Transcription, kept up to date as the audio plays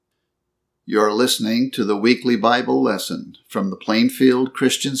You're listening to the weekly Bible lesson from the Plainfield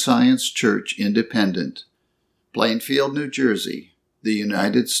Christian Science Church Independent, Plainfield, New Jersey, the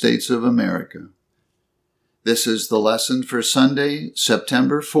United States of America. This is the lesson for Sunday,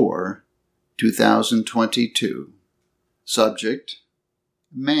 September 4, 2022. Subject: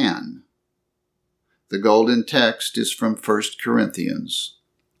 Man. The golden text is from 1 Corinthians.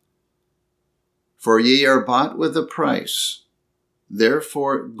 For ye are bought with a price.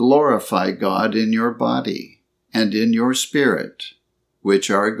 Therefore glorify God in your body and in your spirit, which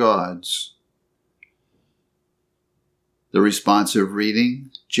are God's. The responsive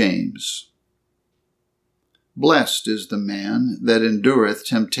reading, James. Blessed is the man that endureth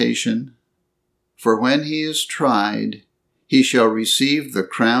temptation, for when he is tried, he shall receive the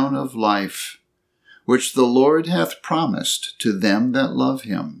crown of life, which the Lord hath promised to them that love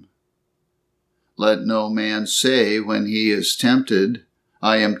him. Let no man say when he is tempted,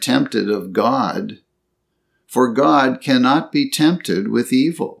 I am tempted of God. For God cannot be tempted with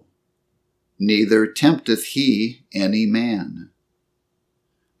evil, neither tempteth he any man.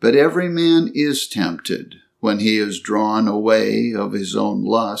 But every man is tempted when he is drawn away of his own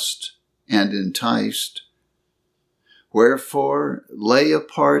lust and enticed. Wherefore lay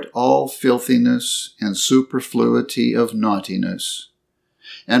apart all filthiness and superfluity of naughtiness,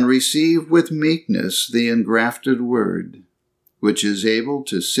 and receive with meekness the engrafted word, which is able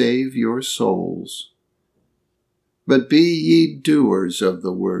to save your souls. But be ye doers of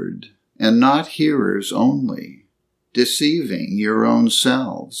the word, and not hearers only, deceiving your own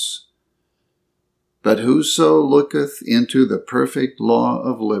selves. But whoso looketh into the perfect law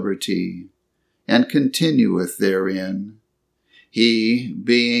of liberty, and continueth therein, he,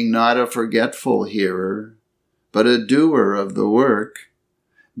 being not a forgetful hearer, but a doer of the work,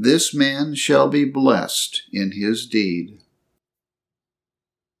 this man shall be blessed in his deed.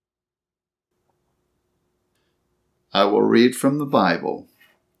 I will read from the Bible.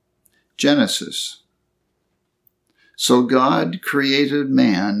 Genesis. So God created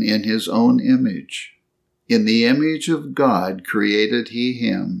man in his own image. In the image of God created he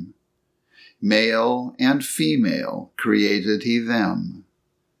him. Male and female created he them.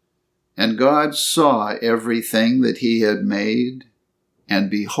 And God saw everything that he had made, and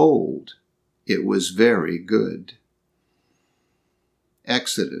behold, it was very good.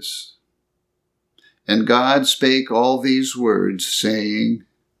 Exodus. And God spake all these words, saying,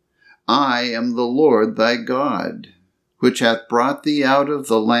 I am the Lord thy God, which hath brought thee out of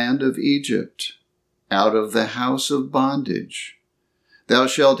the land of Egypt, out of the house of bondage. Thou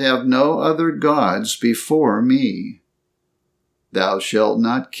shalt have no other gods before me. Thou shalt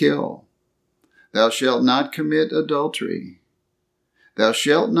not kill. Thou shalt not commit adultery. Thou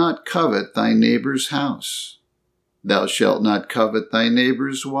shalt not covet thy neighbor's house. Thou shalt not covet thy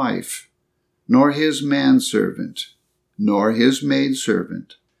neighbor's wife, nor his manservant, nor his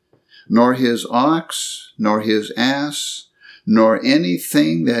maidservant, nor his ox, nor his ass, nor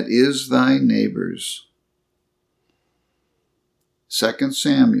anything that is thy neighbor's. 2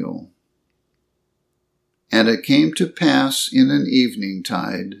 Samuel. And it came to pass in an evening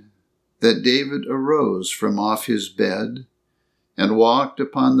tide that David arose from off his bed, and walked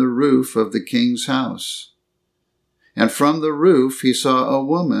upon the roof of the king's house. And from the roof he saw a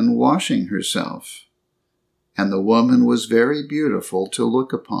woman washing herself, and the woman was very beautiful to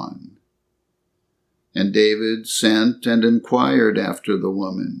look upon. And David sent and inquired after the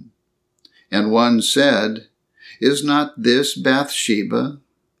woman. And one said, Is not this Bathsheba,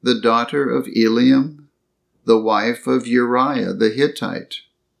 the daughter of Eliam, the wife of Uriah the Hittite?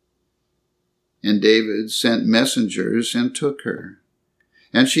 And David sent messengers and took her.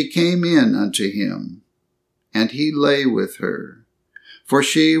 And she came in unto him, and he lay with her, for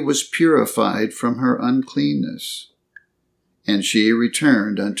she was purified from her uncleanness. And she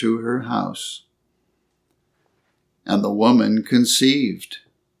returned unto her house. And the woman conceived,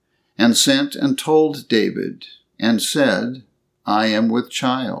 and sent and told David, and said, I am with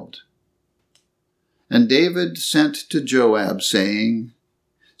child. And David sent to Joab, saying,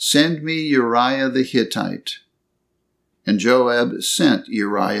 Send me Uriah the Hittite. And Joab sent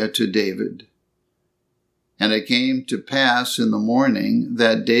Uriah to David. And it came to pass in the morning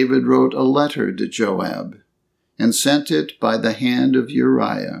that David wrote a letter to Joab, and sent it by the hand of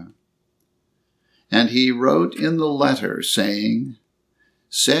Uriah. And he wrote in the letter, saying,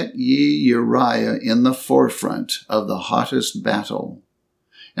 Set ye Uriah in the forefront of the hottest battle,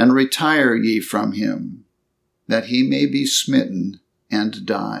 and retire ye from him, that he may be smitten and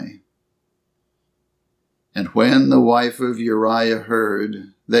die. And when the wife of Uriah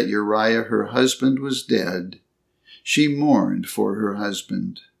heard that Uriah her husband was dead, she mourned for her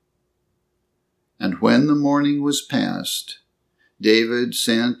husband. And when the morning was past, David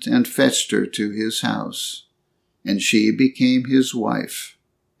sent and fetched her to his house, and she became his wife,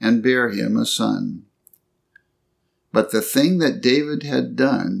 and bare him a son. But the thing that David had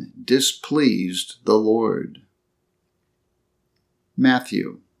done displeased the Lord.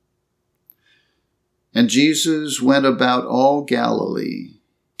 Matthew. And Jesus went about all Galilee,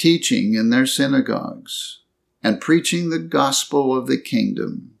 teaching in their synagogues, and preaching the gospel of the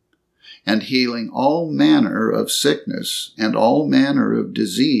kingdom, and healing all manner of sickness and all manner of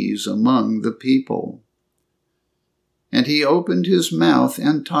disease among the people. And he opened his mouth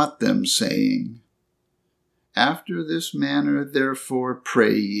and taught them, saying, After this manner therefore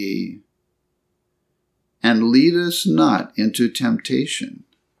pray ye, and lead us not into temptation,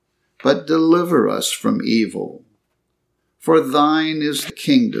 but deliver us from evil. For thine is the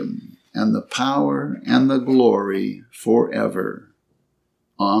kingdom, and the power, and the glory forever.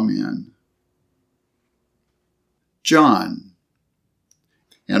 Amen. John.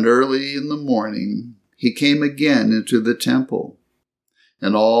 And early in the morning he came again into the temple,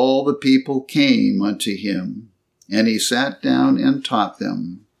 and all the people came unto him, and he sat down and taught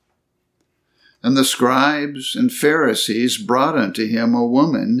them. And the scribes and Pharisees brought unto him a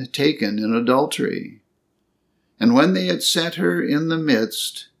woman taken in adultery. And when they had set her in the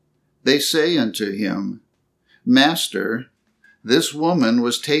midst, they say unto him, Master, this woman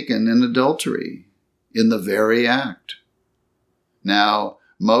was taken in adultery, in the very act. Now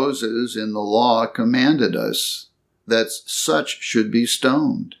Moses in the law commanded us that such should be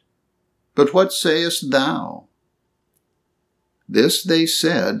stoned. But what sayest thou? This they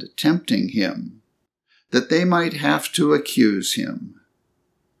said, tempting him, that they might have to accuse him.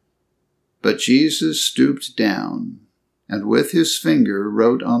 But Jesus stooped down, and with his finger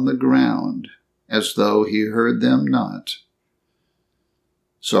wrote on the ground, as though he heard them not.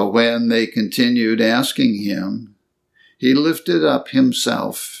 So when they continued asking him, he lifted up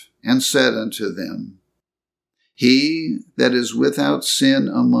himself and said unto them, He that is without sin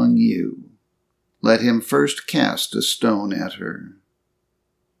among you, let him first cast a stone at her.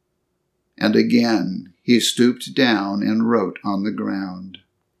 And again he stooped down and wrote on the ground.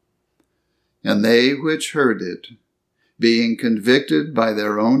 And they which heard it, being convicted by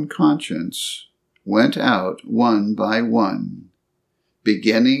their own conscience, went out one by one,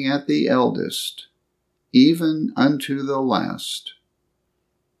 beginning at the eldest, even unto the last.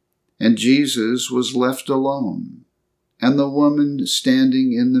 And Jesus was left alone, and the woman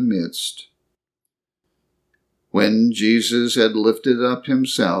standing in the midst. When Jesus had lifted up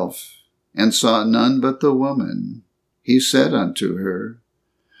himself, and saw none but the woman, he said unto her,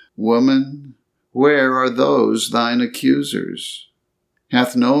 Woman, where are those thine accusers?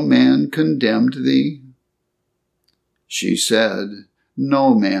 Hath no man condemned thee? She said,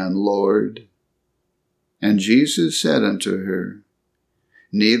 No man, Lord. And Jesus said unto her,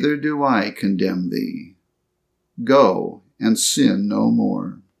 Neither do I condemn thee. Go and sin no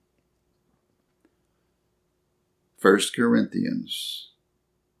more. 1 Corinthians.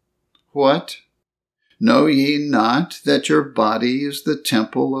 What? Know ye not that your body is the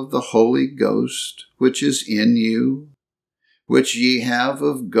temple of the Holy Ghost, which is in you, which ye have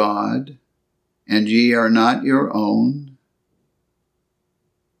of God, and ye are not your own?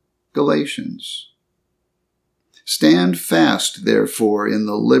 Galatians. Stand fast, therefore, in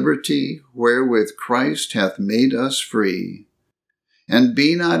the liberty wherewith Christ hath made us free, and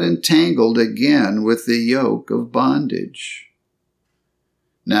be not entangled again with the yoke of bondage.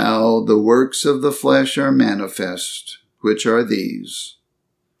 Now the works of the flesh are manifest, which are these: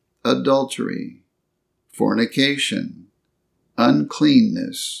 adultery, fornication,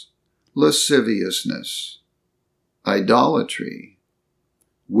 uncleanness, lasciviousness, idolatry,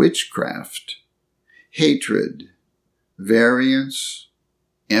 witchcraft, hatred, variance,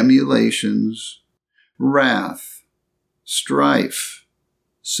 emulations, wrath, strife,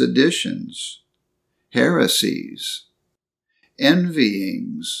 seditions, heresies,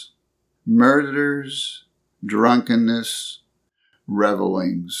 envyings, murders, drunkenness,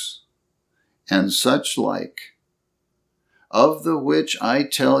 revellings, and such like, of the which I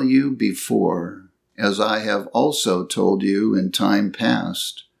tell you before, as I have also told you in time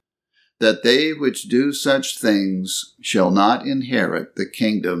past, that they which do such things shall not inherit the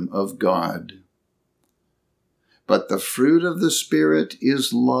kingdom of God. But the fruit of the Spirit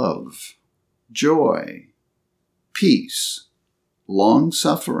is love, joy, peace,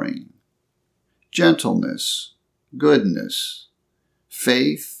 long-suffering, gentleness, goodness,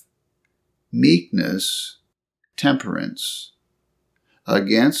 faith, meekness, temperance.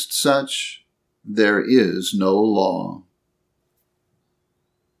 Against such there is no law.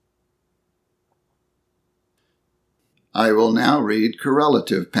 I will now read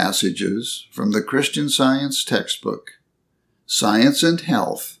correlative passages from the Christian Science textbook, Science and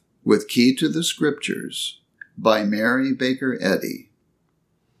Health with Key to the Scriptures, by Mary Baker Eddy.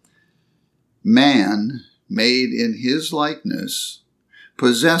 Man, made in his likeness,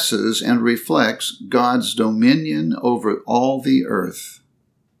 possesses and reflects God's dominion over all the earth.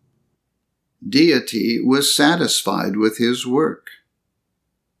 Deity was satisfied with his work.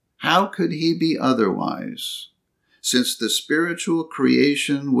 How could he be otherwise, since the spiritual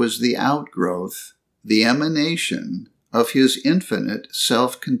creation was the outgrowth, the emanation of his infinite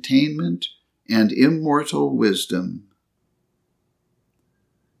self-containment and immortal wisdom?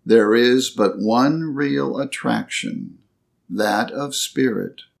 There is but one real attraction, that of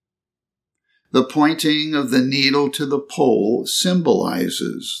spirit. The pointing of the needle to the pole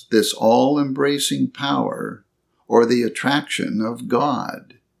symbolizes this all-embracing power, or the attraction of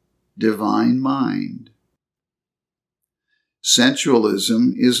God, divine mind.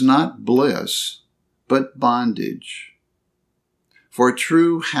 Sensualism is not bliss, but bondage. For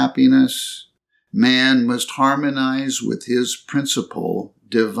true happiness, man must harmonize with his principle,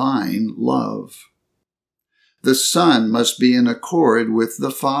 divine love. The Son must be in accord with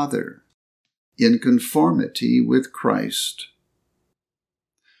the Father, in conformity with Christ.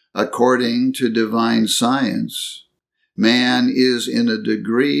 According to divine science, man is in a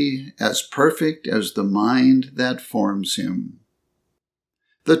degree as perfect as the mind that forms him.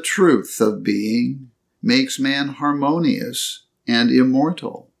 The truth of being makes man harmonious and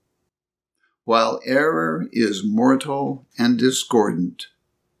immortal, while error is mortal and discordant.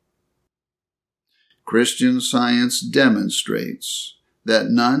 Christian Science demonstrates that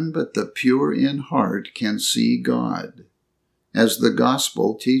none but the pure in heart can see God, as the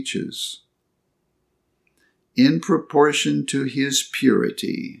Gospel teaches. In proportion to his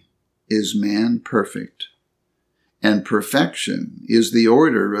purity is man perfect, and perfection is the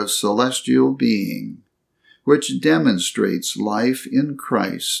order of celestial being, which demonstrates life in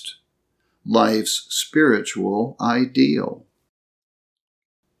Christ, life's spiritual ideal.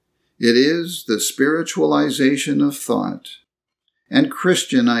 It is the spiritualization of thought and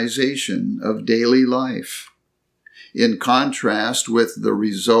Christianization of daily life, in contrast with the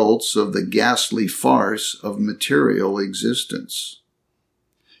results of the ghastly farce of material existence.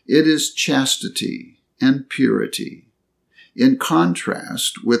 It is chastity and purity, in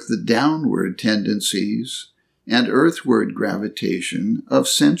contrast with the downward tendencies and earthward gravitation of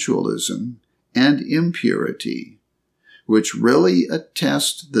sensualism and impurity, which really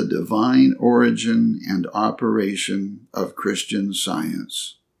attest the divine origin and operation of Christian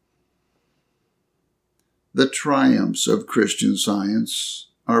Science. The triumphs of Christian Science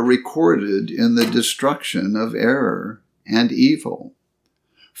are recorded in the destruction of error and evil,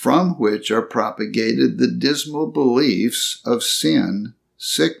 from which are propagated the dismal beliefs of sin,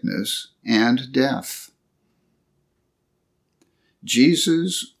 sickness, and death.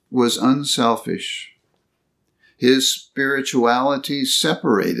 Jesus was unselfish. His spirituality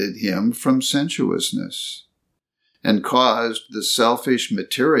separated him from sensuousness and caused the selfish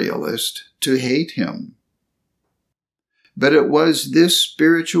materialist to hate him. But it was this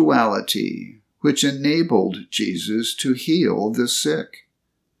spirituality which enabled Jesus to heal the sick,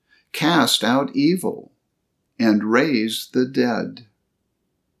 cast out evil, and raise the dead.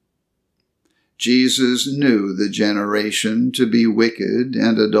 Jesus knew the generation to be wicked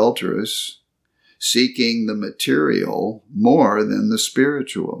and adulterous, seeking the material more than the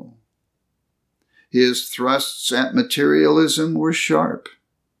spiritual. His thrusts at materialism were sharp,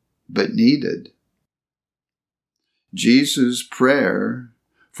 but needed. Jesus' prayer,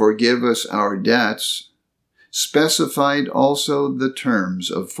 "Forgive us our debts," specified also the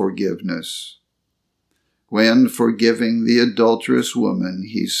terms of forgiveness. When forgiving the adulterous woman,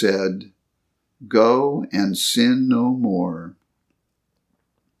 he said, "Go and sin no more."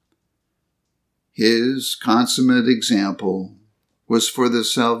 His consummate example was for the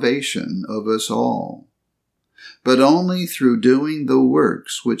salvation of us all, but only through doing the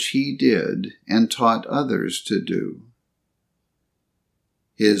works which he did and taught others to do.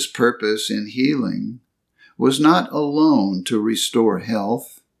 His purpose in healing was not alone to restore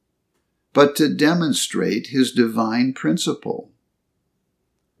health, but to demonstrate his divine principle.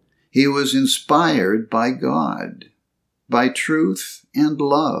 He was inspired by God, by truth and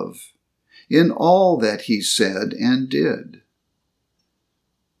love, in all that he said and did.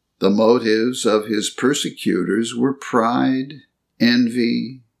 The motives of his persecutors were pride,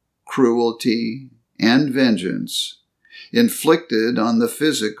 envy, cruelty, and vengeance, inflicted on the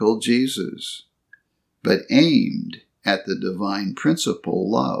physical Jesus, but aimed at the divine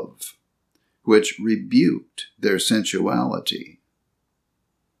principle love, which rebuked their sensuality.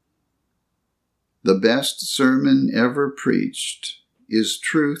 The best sermon ever preached is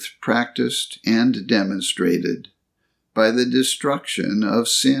truth practiced and demonstrated by the destruction of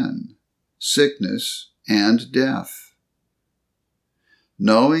sin, sickness, and death.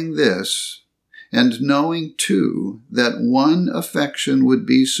 Knowing this, and knowing too that one affection would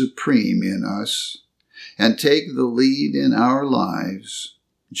be supreme in us and take the lead in our lives,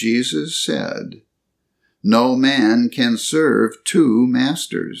 Jesus said, "No man can serve two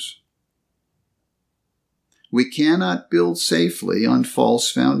masters." We cannot build safely on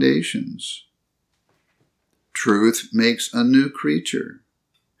false foundations. Truth makes a new creature,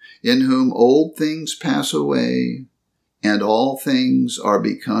 in whom old things pass away, and all things are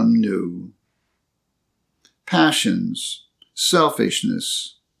become new. Passions,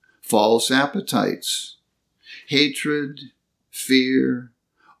 selfishness, false appetites, hatred, fear,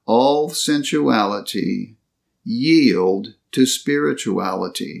 all sensuality yield to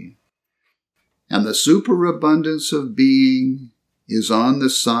spirituality, and the superabundance of being is on the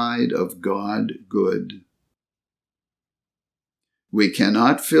side of God good. We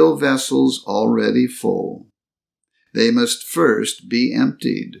cannot fill vessels already full. They must first be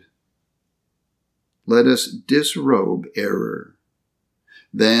emptied. Let us disrobe error.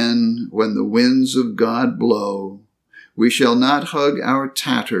 Then, when the winds of God blow, we shall not hug our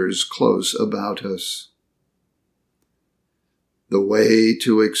tatters close about us. The way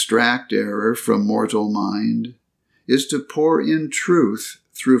to extract error from mortal mind is to pour in truth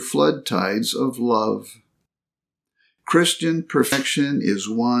through flood tides of love. Christian perfection is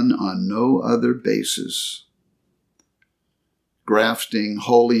won on no other basis. Grafting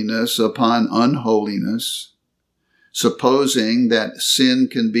holiness upon unholiness, supposing that sin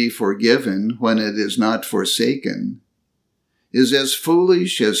can be forgiven when it is not forsaken, is as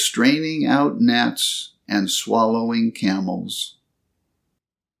foolish as straining out gnats and swallowing camels.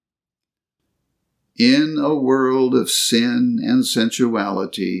 In a world of sin and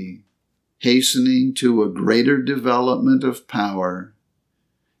sensuality, hastening to a greater development of power,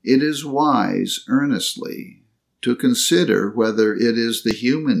 it is wise earnestly to consider whether it is the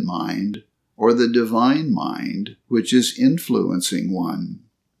human mind or the divine mind which is influencing one.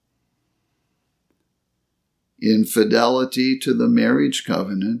 Infidelity to the marriage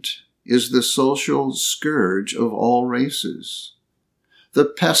covenant is the social scourge of all races, the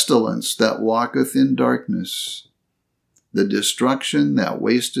pestilence that walketh in darkness, the destruction that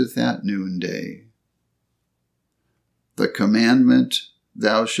wasteth at noonday. The commandment,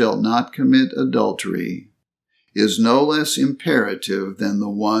 "Thou shalt not commit adultery," is no less imperative than the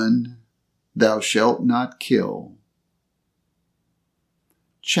one, "Thou shalt not kill."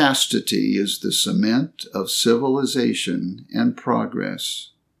 Chastity is the cement of civilization and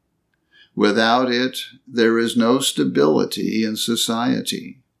progress. Without it, there is no stability in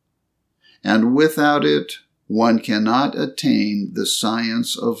society, and without it, one cannot attain the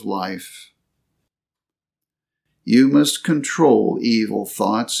science of life. You must control evil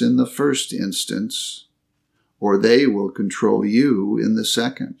thoughts in the first instance, or they will control you in the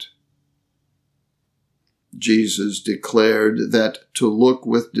second. Jesus declared that to look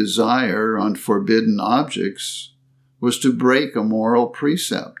with desire on forbidden objects was to break a moral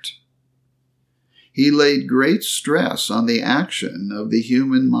precept. He laid great stress on the action of the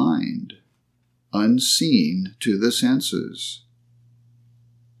human mind, unseen to the senses.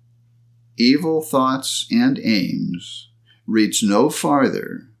 Evil thoughts and aims reach no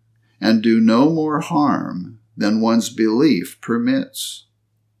farther and do no more harm than one's belief permits.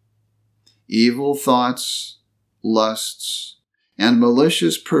 Evil thoughts, lusts, and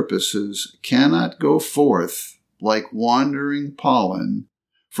malicious purposes cannot go forth like wandering pollen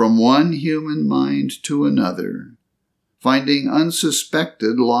from one human mind to another, finding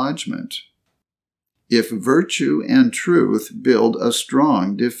unsuspected lodgment, if virtue and truth build a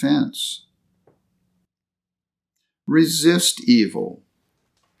strong defense. Resist evil,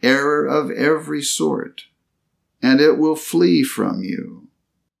 error of every sort, and it will flee from you.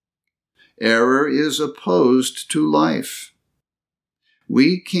 Error is opposed to life.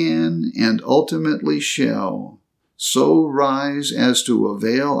 We can and ultimately shall so rise as to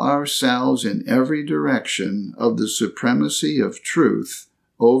avail ourselves in every direction of the supremacy of truth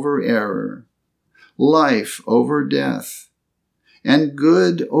over error, life over death, and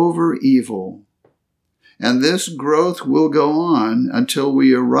good over evil. And this growth will go on until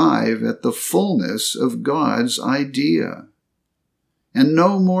we arrive at the fullness of God's idea, and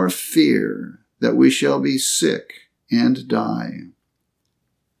no more fear that we shall be sick and die.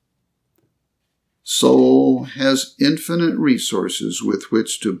 soul has infinite resources with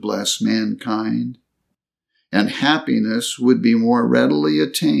which to bless mankind, and happiness would be more readily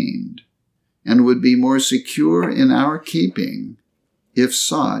attained and would be more secure in our keeping if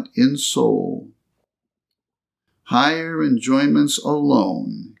sought in soul. Higher enjoyments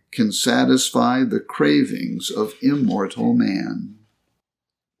alone can satisfy the cravings of immortal man.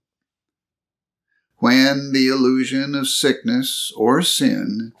 When the illusion of sickness or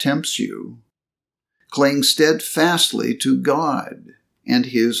sin tempts you, cling steadfastly to God and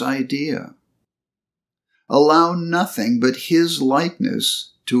His idea. Allow nothing but His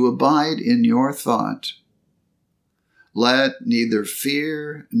likeness to abide in your thought. Let neither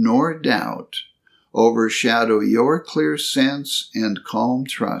fear nor doubt overshadow your clear sense and calm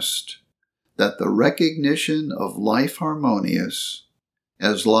trust that the recognition of life harmonious,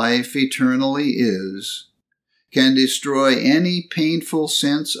 as life eternally is, can destroy any painful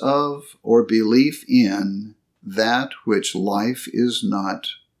sense of or belief in that which life is not.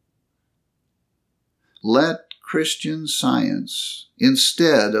 Let Christian Science,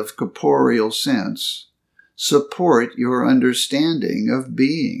 instead of corporeal sense, support your understanding of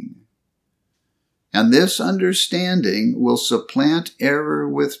being. And this understanding will supplant error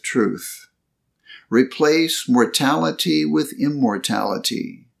with truth, replace mortality with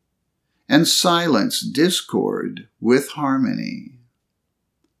immortality, and silence discord with harmony.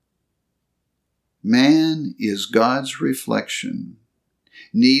 Man is God's reflection,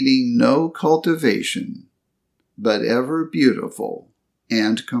 needing no cultivation, but ever beautiful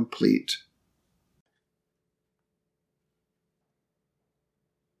and complete.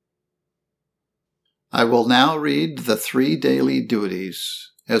 I will now read the 3 daily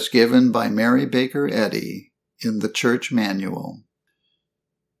duties as given by Mary Baker Eddy in the Church Manual.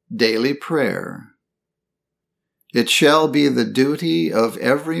 Daily Prayer. It shall be the duty of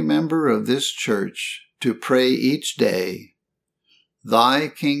every member of this church to pray each day, Thy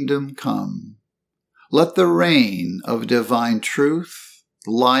kingdom come. Let the reign of divine truth,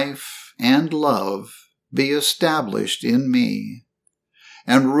 life, and love be established in me,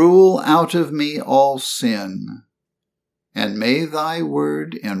 and rule out of me all sin. And may Thy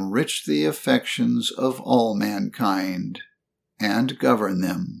word enrich the affections of all mankind, and govern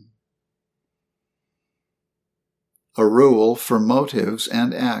them. A rule for motives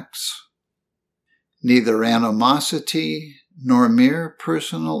and acts. Neither animosity nor mere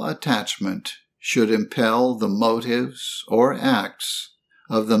personal attachment should impel the motives or acts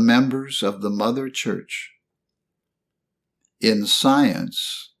of the members of the Mother Church. In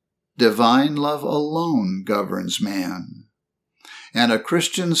science, divine love alone governs man, and a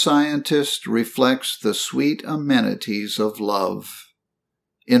Christian Scientist reflects the sweet amenities of love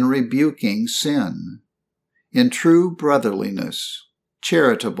in rebuking sin, in true brotherliness,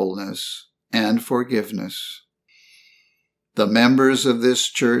 charitableness, and forgiveness. The members of this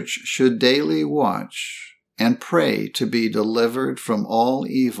church should daily watch and pray to be delivered from all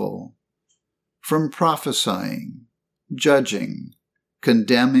evil, from prophesying, judging,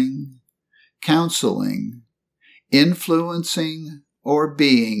 condemning, counseling, influencing, or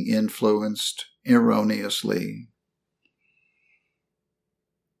being influenced erroneously.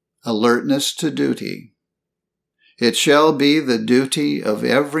 Alertness to duty. It shall be the duty of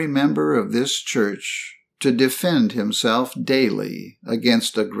every member of this church to defend himself daily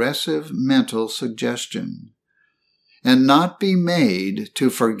against aggressive mental suggestion, and not be made to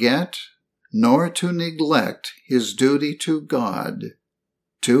forget nor to neglect his duty to God,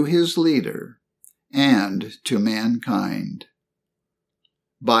 to his leader, and to mankind.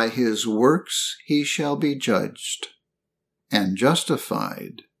 By his works he shall be judged, and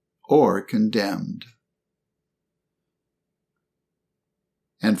justified or condemned.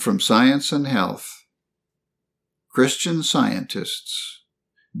 And from Science and Health, Christian Scientists,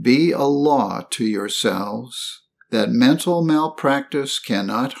 be a law to yourselves that mental malpractice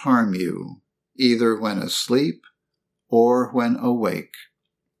cannot harm you, either when asleep or when awake.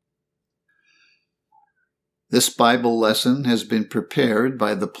 This Bible lesson has been prepared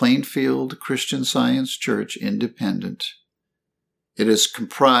by the Plainfield Christian Science Church Independent. It is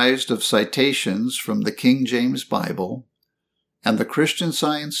comprised of citations from the King James Bible and the Christian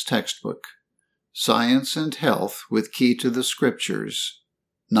Science textbook, Science and Health with Key to the Scriptures,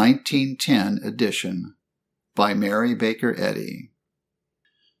 1910 edition, by Mary Baker Eddy.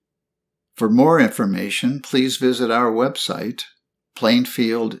 For more information, please visit our website,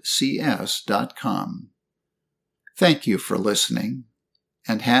 plainfieldcs.com. Thank you for listening,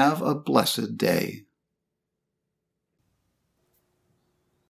 and have a blessed day.